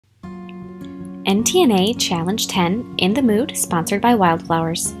NTNA Challenge 10 In the Mood, sponsored by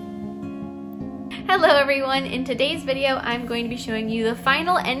Wildflowers. Hello everyone! In today's video I'm going to be showing you the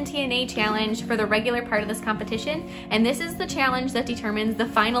final NTNA challenge for the regular part of this competition, and this is the challenge that determines the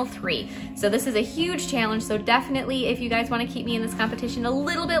final 3. So this is a huge challenge, so definitely if you guys want to keep me in this competition a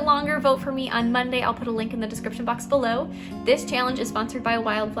little bit longer, vote for me on Monday. I'll put a link in the description box below. This challenge is sponsored by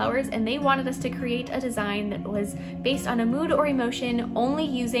Wildflowers, and they wanted us to create a design that was based on a mood or emotion, only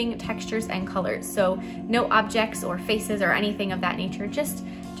using textures and colors. So no objects or faces or anything of that nature, just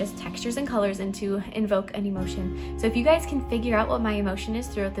textures and colors, and to invoke an emotion. So if you guys can figure out what my emotion is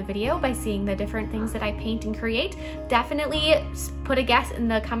throughout the video by seeing the different things that I paint and create, definitely put a guess in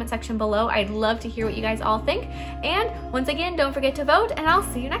the comment section below. I'd love to hear what you guys all think. And once again, don't forget to vote, and I'll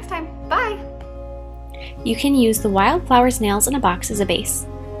see you next time. Bye! You can use the Wildflowers nails in a box as a base.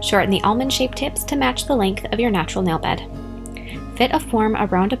 Shorten the almond-shaped tips to match the length of your natural nail bed. Fit a form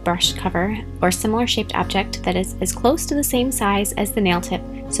around a brush cover or similar shaped object that is as close to the same size as the nail tip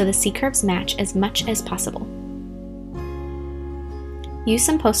so the C-curves match as much as possible. Use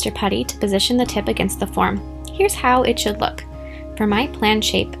some poster putty to position the tip against the form. Here's how it should look. For my planned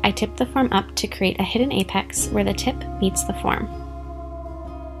shape, I tip the form up to create a hidden apex where the tip meets the form.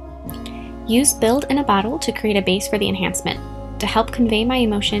 Use Build in a Bottle to create a base for the enhancement. To help convey my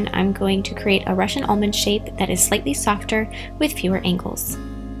emotion, I'm going to create a Russian almond shape that is slightly softer with fewer angles.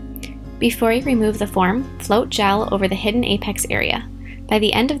 Before you remove the form, float gel over the hidden apex area. By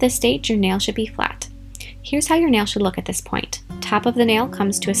the end of this stage, your nail should be flat. Here's how your nail should look at this point. Top of the nail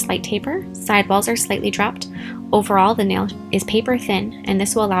comes to a slight taper, side walls are slightly dropped. Overall, the nail is paper thin, and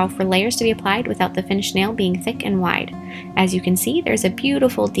this will allow for layers to be applied without the finished nail being thick and wide. As you can see, there's a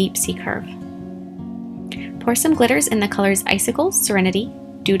beautiful deep C-curve. Pour some glitters in the colors Icicle, Serenity,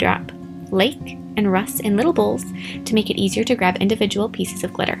 Dewdrop, Lake, and Rust in little bowls to make it easier to grab individual pieces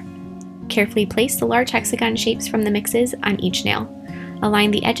of glitter. Carefully place the large hexagon shapes from the mixes on each nail.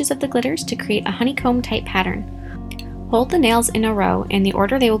 Align the edges of the glitters to create a honeycomb type pattern. Hold the nails in a row in the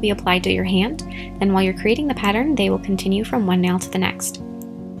order they will be applied to your hand, then while you're creating the pattern, they will continue from one nail to the next.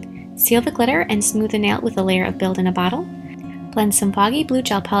 Seal the glitter and smooth the nail with a layer of Build in a Bottle. Blend some foggy blue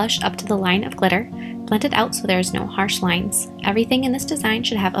gel polish up to the line of glitter. Blend it out so there is no harsh lines. Everything in this design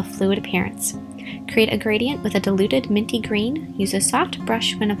should have a fluid appearance. Create a gradient with a diluted minty green. Use a soft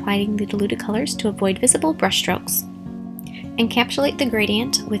brush when applying the diluted colors to avoid visible brush strokes. Encapsulate the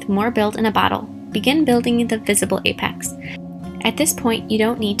gradient with more Build in a Bottle. Begin building the visible apex. At this point, you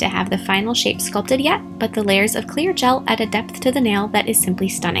don't need to have the final shape sculpted yet, but the layers of clear gel add a depth to the nail that is simply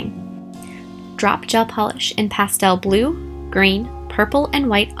stunning. Drop gel polish in pastel blue, green, purple, and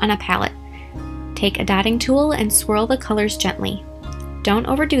white on a palette. Take a dotting tool and swirl the colors gently. Don't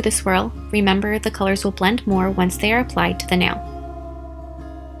overdo the swirl. Remember, the colors will blend more once they are applied to the nail.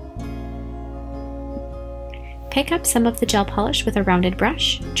 Pick up some of the gel polish with a rounded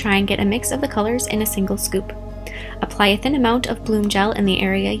brush. Try and get a mix of the colors in a single scoop. Apply a thin amount of bloom gel in the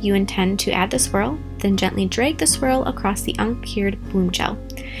area you intend to add the swirl, then gently drag the swirl across the uncured bloom gel.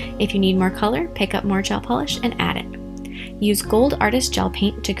 If you need more color, pick up more gel polish and add it. Use Gold Artist Gel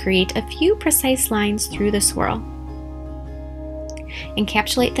Paint to create a few precise lines through the swirl.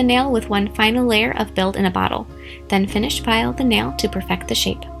 Encapsulate the nail with one final layer of Build in a Bottle, then finish file the nail to perfect the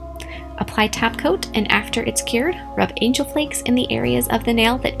shape. Apply top coat, and after it's cured, rub angel flakes in the areas of the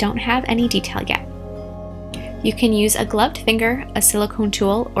nail that don't have any detail yet. You can use a gloved finger, a silicone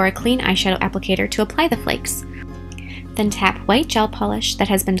tool, or a clean eyeshadow applicator to apply the flakes. Then tap white gel polish that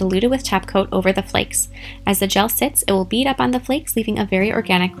has been diluted with top coat over the flakes. As the gel sits, it will bead up on the flakes, leaving a very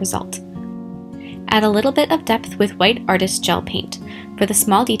organic result. Add a little bit of depth with white artist gel paint. For the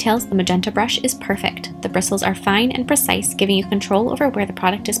small details, the magenta brush is perfect. The bristles are fine and precise, giving you control over where the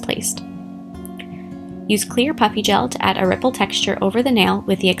product is placed. Use clear puffy gel to add a ripple texture over the nail,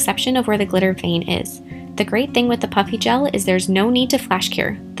 with the exception of where the glitter vein is. The great thing with the puffy gel is there's no need to flash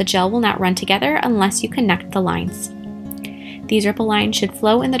cure. The gel will not run together unless you connect the lines. These ripple lines should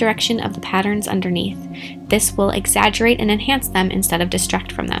flow in the direction of the patterns underneath. This will exaggerate and enhance them instead of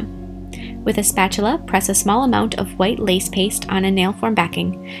distract from them. With a spatula, press a small amount of white lace paste on a nail form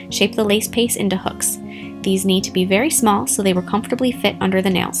backing. Shape the lace paste into hooks. These need to be very small so they will comfortably fit under the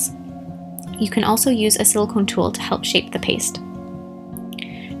nails. You can also use a silicone tool to help shape the paste.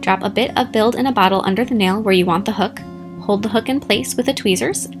 Drop a bit of Build in a Bottle under the nail where you want the hook. Hold the hook in place with the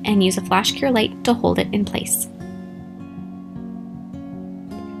tweezers and use a flash cure light to hold it in place.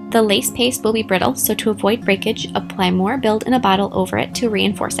 The lace paste will be brittle, so to avoid breakage, apply more Build in a Bottle over it to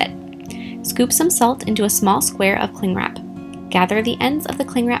reinforce it. Scoop some salt into a small square of cling wrap. Gather the ends of the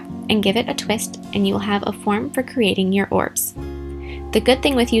cling wrap and give it a twist, and you will have a form for creating your orbs. The good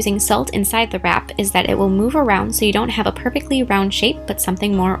thing with using salt inside the wrap is that it will move around so you don't have a perfectly round shape but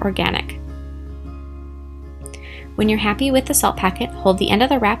something more organic. When you're happy with the salt packet, hold the end of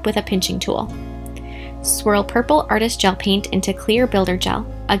the wrap with a pinching tool. Swirl purple artist gel paint into clear builder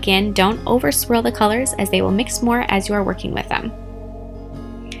gel. Again, don't over swirl the colors as they will mix more as you are working with them.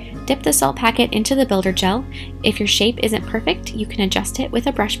 Dip the salt packet into the builder gel. If your shape isn't perfect, you can adjust it with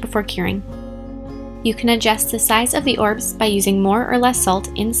a brush before curing. You can adjust the size of the orbs by using more or less salt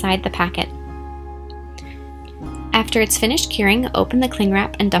inside the packet. After it's finished curing, open the cling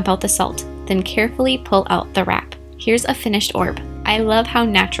wrap and dump out the salt, then carefully pull out the wrap. Here's a finished orb. I love how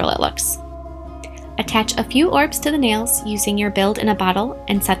natural it looks. Attach a few orbs to the nails using your build in a bottle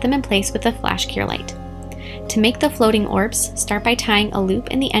and set them in place with a flash cure light. To make the floating orbs, start by tying a loop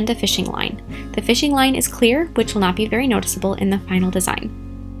in the end of fishing line. The fishing line is clear, which will not be very noticeable in the final design.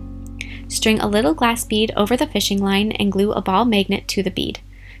 String a little glass bead over the fishing line and glue a ball magnet to the bead.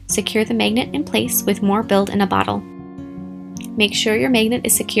 Secure the magnet in place with more build in a bottle. Make sure your magnet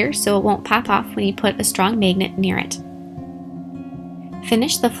is secure so it won't pop off when you put a strong magnet near it.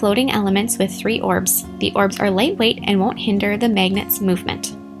 Finish the floating elements with 3 orbs. The orbs are lightweight and won't hinder the magnet's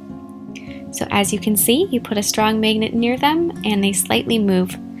movement. So as you can see, you put a strong magnet near them and they slightly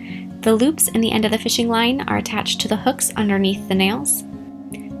move. The loops in the end of the fishing line are attached to the hooks underneath the nails.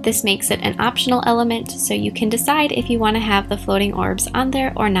 This makes it an optional element, so you can decide if you want to have the floating orbs on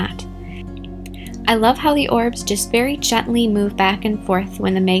there or not. I love how the orbs just very gently move back and forth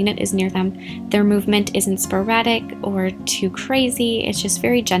when the magnet is near them. Their movement isn't sporadic or too crazy, it's just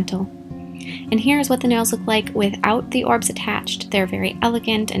very gentle. And here's what the nails look like without the orbs attached. They're very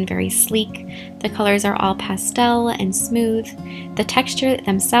elegant and very sleek. The colors are all pastel and smooth. The texture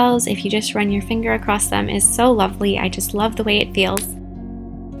themselves, if you just run your finger across them, is so lovely. I just love the way it feels.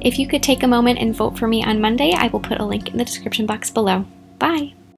 If you could take a moment and vote for me on Monday, I will put a link in the description box below. Bye!